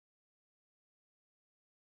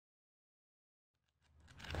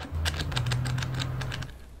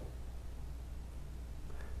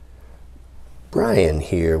Brian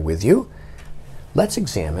here with you. Let's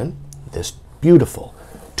examine this beautiful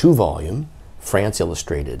 2-volume France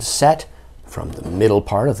illustrated set from the middle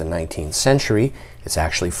part of the 19th century. It's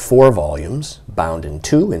actually 4 volumes, bound in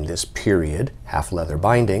 2 in this period, half-leather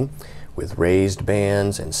binding, with raised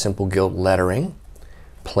bands and simple gilt lettering,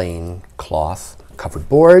 plain cloth covered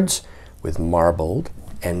boards with marbled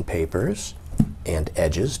end papers and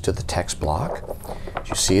edges to the text block. As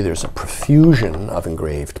you see, there's a profusion of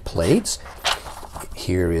engraved plates.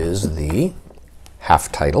 Here is the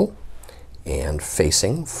half title and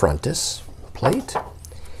facing frontis plate.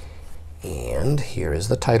 And here is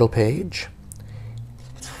the title page.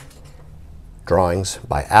 Drawings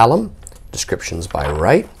by Allom, descriptions by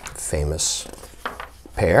Wright, famous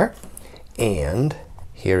pair. And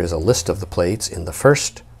here is a list of the plates in the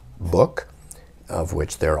first book, of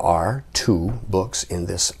which there are 2 books in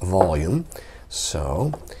this volume.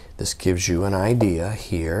 So this gives you an idea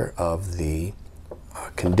here of the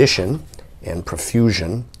condition and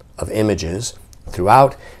profusion of images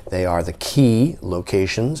throughout. They are the key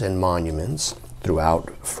locations and monuments throughout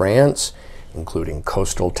France, including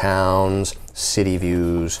coastal towns, city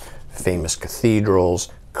views, famous cathedrals,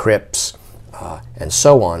 crypts, and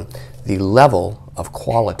so on. The level of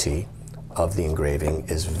quality of the engraving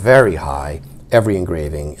is very high. Every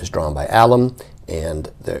engraving is drawn by Allom, and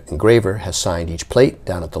the engraver has signed each plate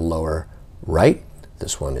down at the lower right.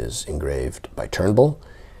 This one is engraved by Turnbull,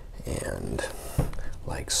 and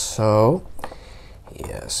like so.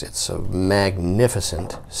 Yes, it's a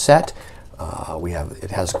magnificent set. It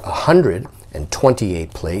has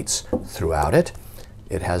 128 plates throughout it.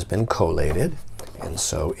 It has been collated, and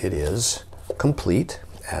so it is complete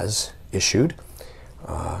as issued.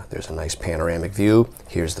 There's a nice panoramic view.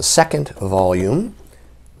 Here's the second volume,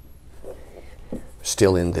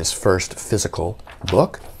 still in this first physical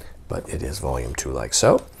book, but it is volume 2 like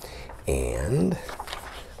so. And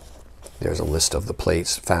there's a list of the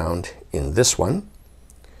plates found in this one.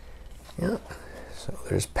 Yeah, so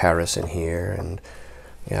there's Paris in here, and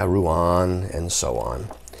yeah, Rouen, and so on.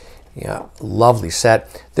 Yeah, lovely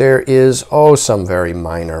set. There is, some very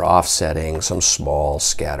minor offsetting, some small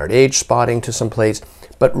scattered age spotting to some plates,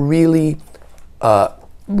 but really,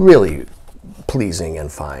 really pleasing and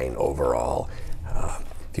fine overall.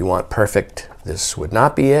 If you want perfect, this would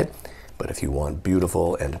not be it, but if you want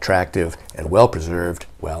beautiful and attractive and well preserved,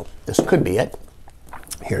 well, this could be it.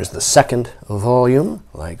 Here's the second volume,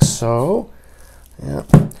 like so. Yeah.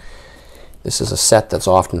 This is a set that's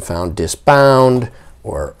often found disbound,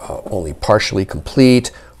 or only partially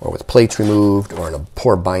complete, or with plates removed, or in a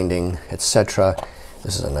poor binding, etc.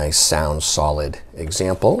 This is a nice, sound, solid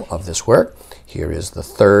example of this work. Here is the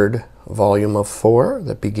third volume of 4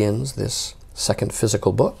 that begins this second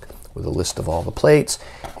physical book with a list of all the plates.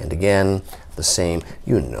 And again, the same.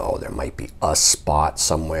 You know, there might be a spot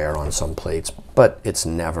somewhere on some plates, but it's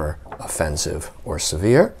never offensive or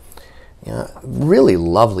severe. Yeah, really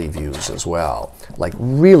lovely views as well, like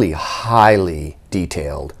really highly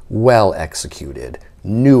detailed, well executed,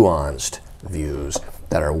 nuanced views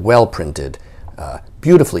that are well printed,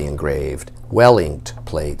 beautifully engraved, well inked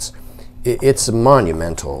plates. It's a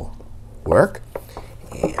monumental work.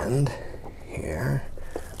 And here,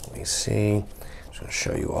 let me see, I'm just going to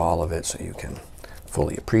show you all of it so you can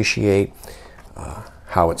fully appreciate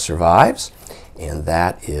how it survives. And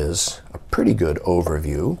that is a pretty good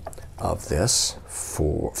overview of this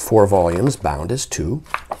 4 volumes, bound as 2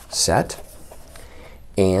 set.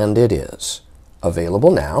 And it is available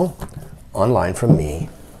now online from me,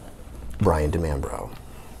 Brian DeMambro.